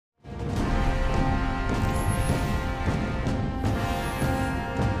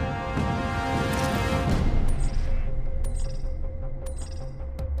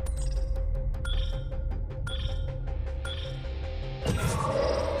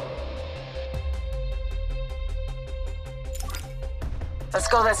Let's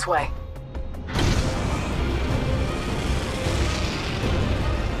go this way.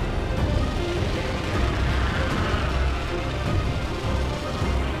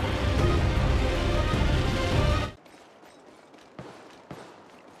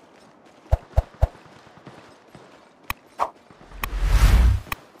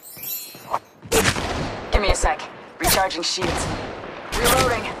 Give me a sec. Recharging shields.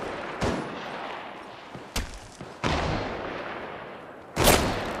 Reloading.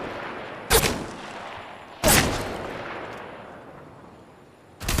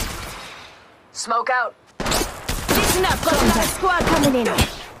 Smoke out. Listen up, got another squad coming in.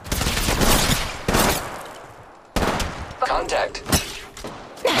 Contact.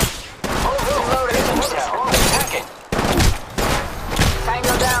 Reloading. Attacking.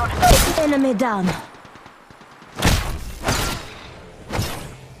 Tango down. Enemy down.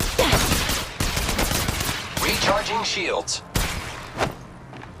 Recharging shields.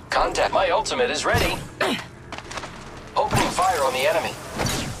 Contact. My ultimate is ready. Opening fire on the enemy.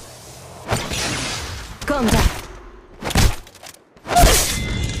 Contact.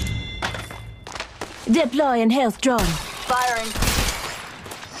 Deploying health drone. Firing.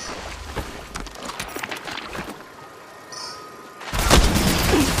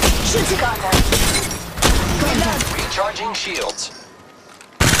 Shoot it. Contact. Recharging shields.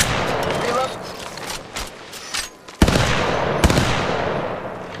 Reload.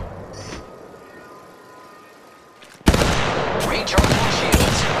 Recharging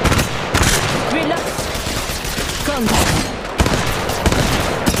shields. Reload. Contact.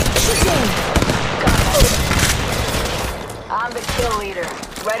 Shooting. I'm the kill leader.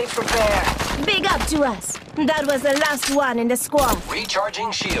 Ready for bear. Big up to us. That was the last one in the squad.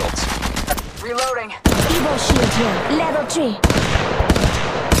 Recharging shields. Reloading. Evo shield here. Level 3.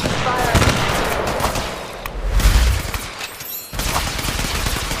 Firing.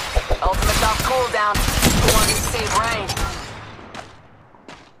 Ultimate off cooldown. Want to save rain.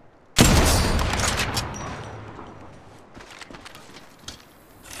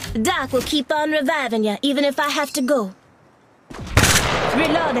 Doc will keep on reviving you, even if I have to go.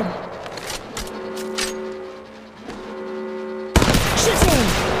 Reloading. Shooting.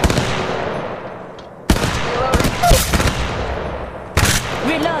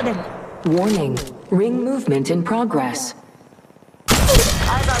 Reloading. Reloading. Warning. Ring movement in progress.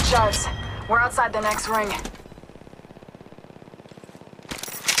 Eyes on sharps. We're outside the next ring.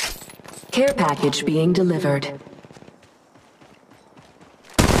 Care package being delivered.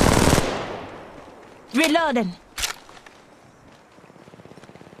 Reloading.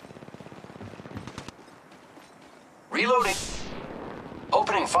 Reloading.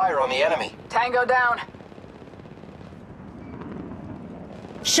 Opening fire on the enemy. Tango down.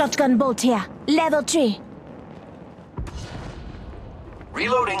 Shotgun bolt here. Level 3.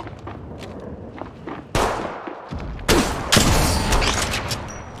 Reloading.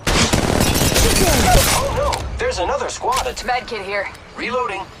 Shooting. Oh no! There's another squad. Medkit here.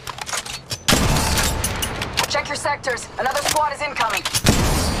 Reloading. Check your sectors. Another squad is incoming.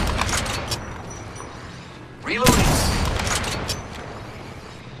 Reloading.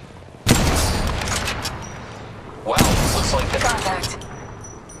 Wow, looks like the Contact.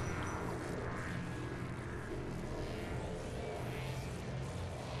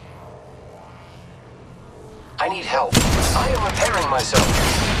 I need help. I am repairing myself.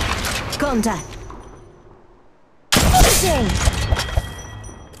 Contact. Shooting.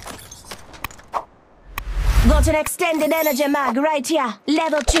 Got an extended energy mag right here.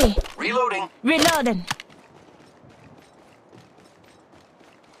 Level 3. Reloading. Reloading.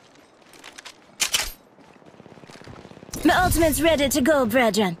 My ultimate's ready to go,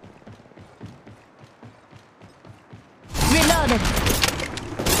 brethren. Reloading.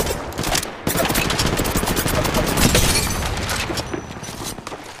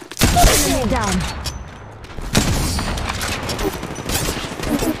 Enemy down.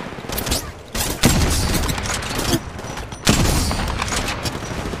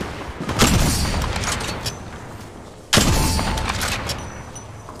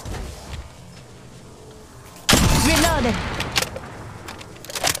 Reloading.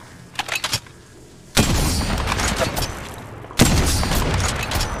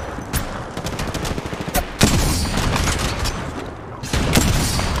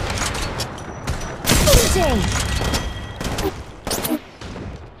 Shooting.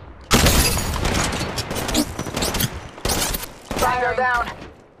 Tango down.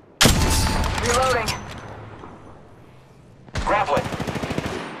 Reloading. Grappling.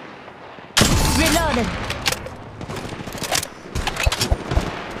 Reloading.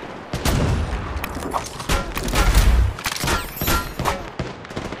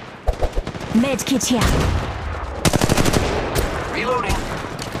 Medkit here. Reloading.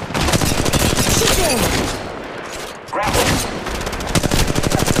 Shooting! Grappling.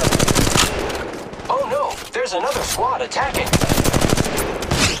 Oh no, there's another squad attacking.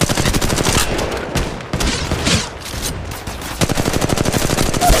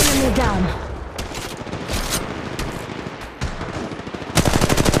 Enemy down.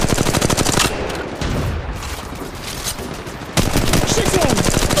 Shooting!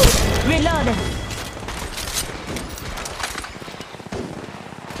 Reloading!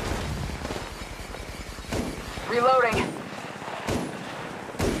 Reloading.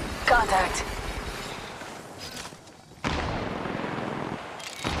 Contact.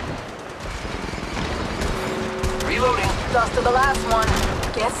 Reloading. Lost to the last one.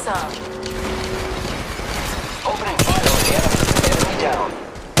 Get some. Opening fire on the enemy. Enemy down.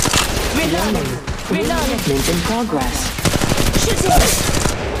 Reloading! Ring Reloading! movement in progress. Shooting!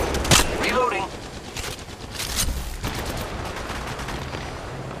 Reloading.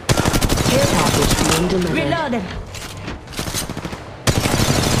 Care package being delivered. Reloading!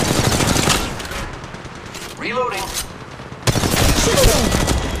 Reloading. Shooting!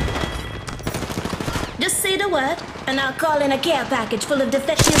 Just say the word, and I'll call in a care package full of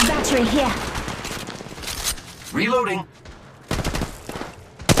defective battery here. Reloading.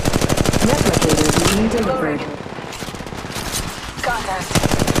 Replicator being delivered. Contact.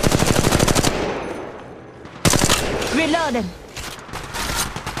 Reloading!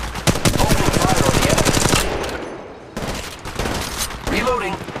 Opening fire on the enemy.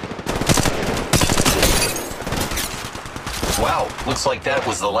 Reloading. Wow, looks like that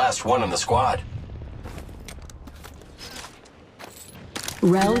was the last one in the squad.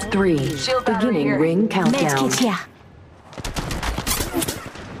 Round 3. Shield battery Beginning here. ring countdown. Medkit here.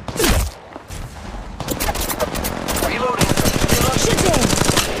 Reloading. Shooting!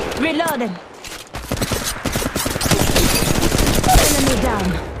 Reloading! Enemy down.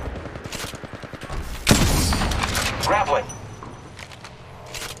 Grappling.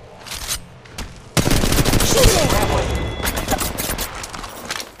 Shooting! Grappling.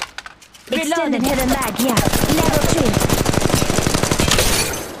 Extended hidden mag here. Level 3.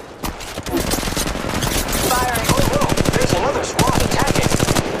 Firing. Oh no, there's another squad attacking.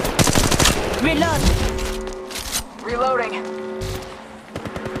 Reload! Reloading.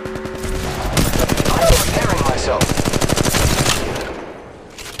 I'm repairing myself.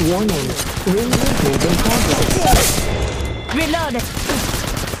 Warning. Ring movement in progress. Reload!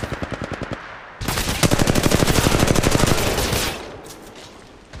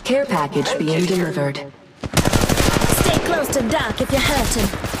 Care package being delivered. Stay close to Doc if you're hurting.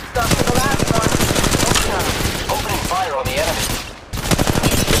 Lost to the last one. Get some. Opening fire on the enemy.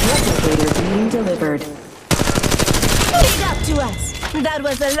 Replicator being delivered. Lead up to us. That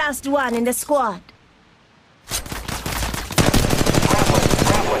was the last one in the squad. Grappling.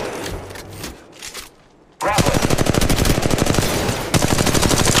 Grappling. Grappling.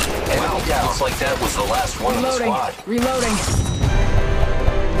 Enemy down. Looks like that was the last one in the squad. Reloading.